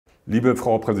Liebe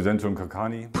Frau Präsidentin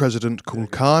Kakani, President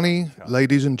Kulkarni,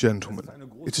 ladies and gentlemen,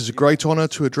 it is a great honour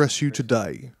to address you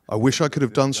today. I wish I could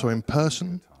have done so in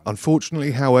person.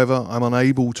 Unfortunately, however, I'm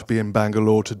unable to be in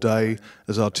Bangalore today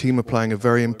as our team are playing a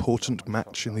very important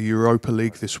match in the Europa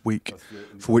League this week,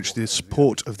 for which the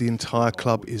support of the entire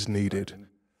club is needed.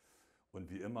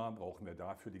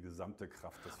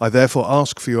 I therefore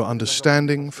ask for your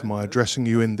understanding for my addressing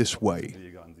you in this way.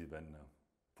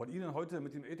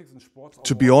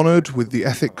 To be honoured with the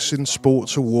Ethics in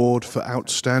Sports Award for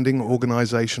Outstanding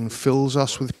Organisation fills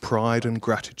us with pride and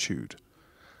gratitude.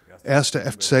 1.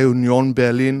 FC Union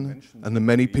Berlin and the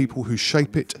many people who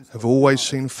shape it have always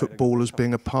seen football as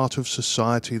being a part of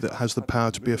society that has the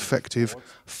power to be effective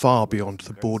far beyond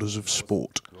the borders of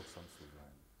sport.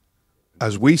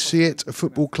 As we see it, a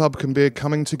football club can be a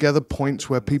coming together point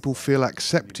where people feel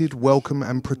accepted, welcome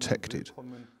and protected.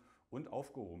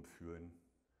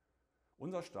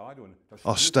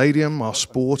 Our stadium, our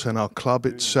sport and our club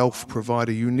itself provide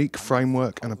a unique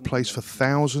framework and a place for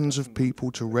thousands of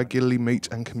people to regularly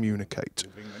meet and communicate.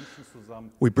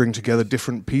 We bring together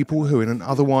different people who in an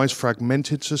otherwise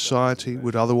fragmented society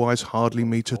would otherwise hardly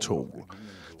meet at all.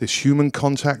 This human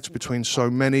contact between so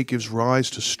many gives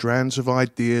rise to strands of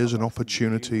ideas and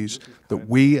opportunities that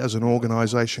we as an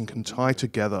organisation can tie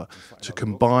together to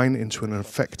combine into an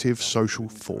effective social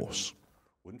force.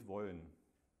 1.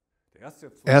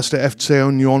 FC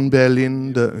Union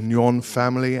Berlin, the Union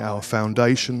family, our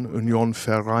foundation, Union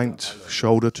Vereint,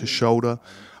 shoulder to shoulder,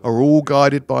 are all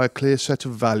guided by a clear set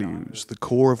of values, the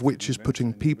core of which is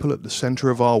putting people at the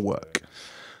centre of our work.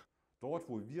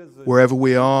 Wherever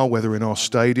we are, whether in our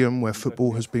stadium, where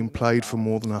football has been played for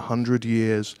more than 100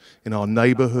 years, in our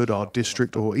neighbourhood, our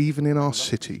district, or even in our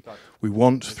city, we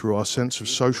want, through our sense of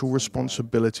social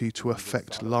responsibility, to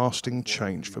effect lasting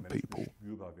change for people.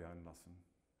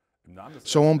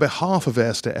 So on behalf of 1.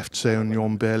 FC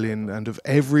Union Berlin and of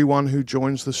everyone who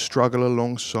joins the struggle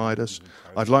alongside us,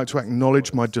 I'd like to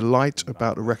acknowledge my delight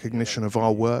about the recognition of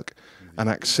our work and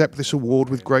accept this award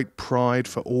with great pride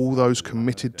for all those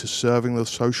committed to serving the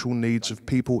social needs of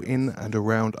people in and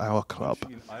around our club.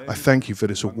 I thank you for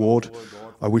this award.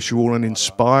 I wish you all an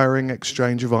inspiring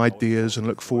exchange of ideas and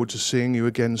look forward to seeing you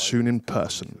again soon in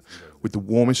person. With the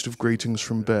warmest of greetings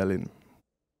from Berlin.